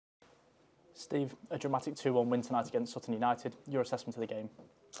Steve, a dramatic 2-1 win tonight against Sutton United. Your assessment of the game?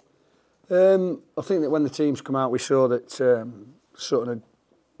 I think that when the teams come out, we saw that Sutton had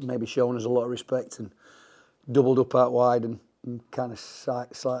maybe shown us a lot of respect and doubled up out wide and kind of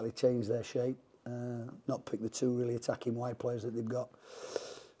slightly changed their shape. Not picked the two really attacking wide players that they've got.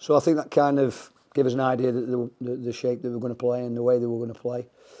 So I think that kind of gave us an idea that the shape that we were going to play and the way they were going to play.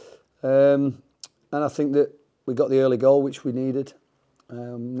 And I think that we got the early goal, which we needed.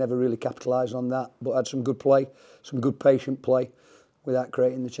 Never really capitalised on that, but had some good play, some good patient play, without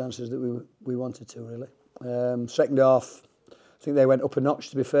creating the chances that we wanted to, really. Second half, I think they went up a notch,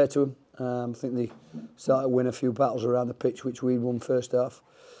 to be fair to them. I think they started to win a few battles around the pitch, which we won first half,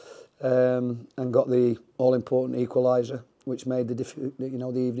 and got the all-important equaliser, which made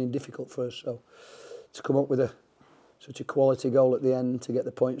the evening difficult for us. So to come up with such a quality goal at the end to get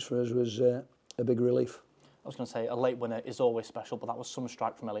the points for us was a big relief. I was going to say, a late winner is always special, but that was some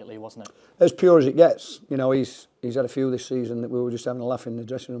strike from Elliot Lee, wasn't it? As pure as it gets. You know, he's had a few this season that we were just having a laugh in the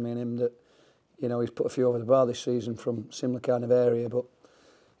dressing room, me and him, that, you know, he's put a few over the bar this season from similar kind of area, but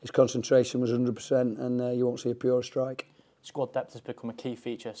his concentration was 100%, and you won't see a pure strike. Squad depth has become a key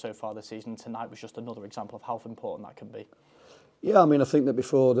feature so far this season. Tonight was just another example of how important that can be. Yeah, I mean, I think that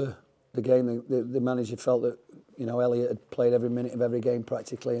before the game, the manager felt that, you know, Elliot had played every minute of every game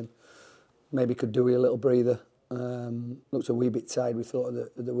practically, and maybe could do with a little breather. Looked a wee bit tired, we thought,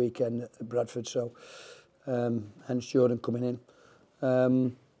 of the weekend at Bradford, so hence Jordan coming in.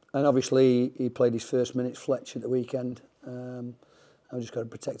 And obviously he played his first minutes Fletch at the weekend. I've just got to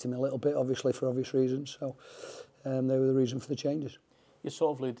protect him a little bit, obviously, for obvious reasons. So they were the reason for the changes. You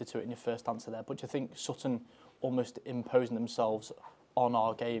sort of alluded to it in your first answer there, but do you think Sutton almost imposing themselves on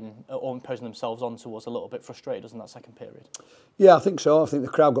our game, or imposing themselves onto us, a little bit frustrated us in that second period? Yeah, I think so. I think the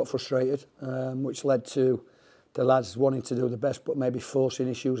crowd got frustrated, which led to the lads wanting to do the best, but maybe forcing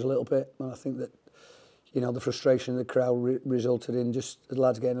issues a little bit. And I think that, you know, the frustration of the crowd resulted in just the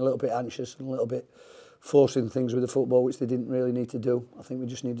lads getting a little bit anxious and a little bit forcing things with the football, which they didn't really need to do. I think we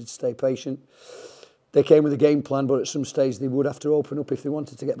just needed to stay patient. They came with a game plan, but at some stage they would have to open up if they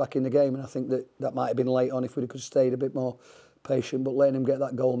wanted to get back in the game. And I think that might have been late on if we could have stayed a bit more patient, but letting them get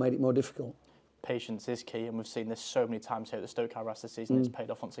that goal made it more difficult. Patience is key, and we've seen this so many times here at the Stoke Arras this season. It's paid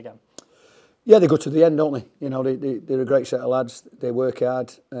off once again. Yeah, they go to the end, don't they? You know, they're a great set of lads. They work hard.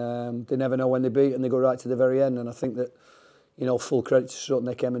 They never know when they beat, and they go right to the very end. And I think that, you know, full credit to Sutton.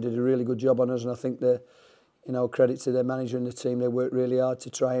 They came and did a really good job on us, and I think that, you know, credit to their manager and the team. They worked really hard to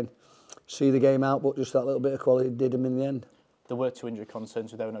try and see the game out, but just that little bit of quality did them in the end. There were two injury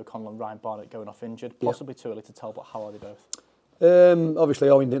concerns with Owen O'Connell and Ryan Barnett going off injured. Possibly too early to tell, but how are they both? Obviously,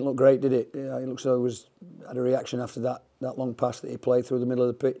 Owen didn't look great, did it? Yeah, it looks like he had a reaction after that long pass that he played through the middle of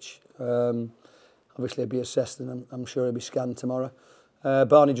the pitch. Obviously, he'll be assessed, and I'm sure he'll be scanned tomorrow.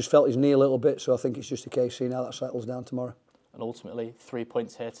 Barney just felt his knee a little bit, so I think it's just a case seeing how that settles down tomorrow. And ultimately, 3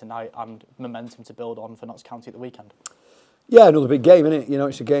 points here tonight and momentum to build on for Notts County at the weekend. Yeah, another big game, isn't it? You know,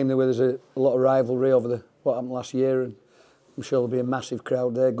 it's a game where there's a lot of rivalry over what happened last year, and I'm sure there'll be a massive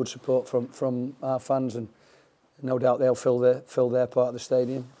crowd there, good support from our fans, and no doubt they'll fill their part of the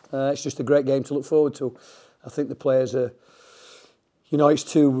stadium. It's just a great game to look forward to. I think the players are, you know, it's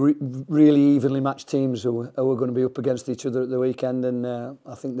two really evenly matched teams who are going to be up against each other at the weekend, and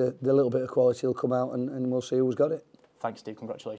I think the little bit of quality will come out, and we'll see who's got it. Thanks, Steve. Congratulations.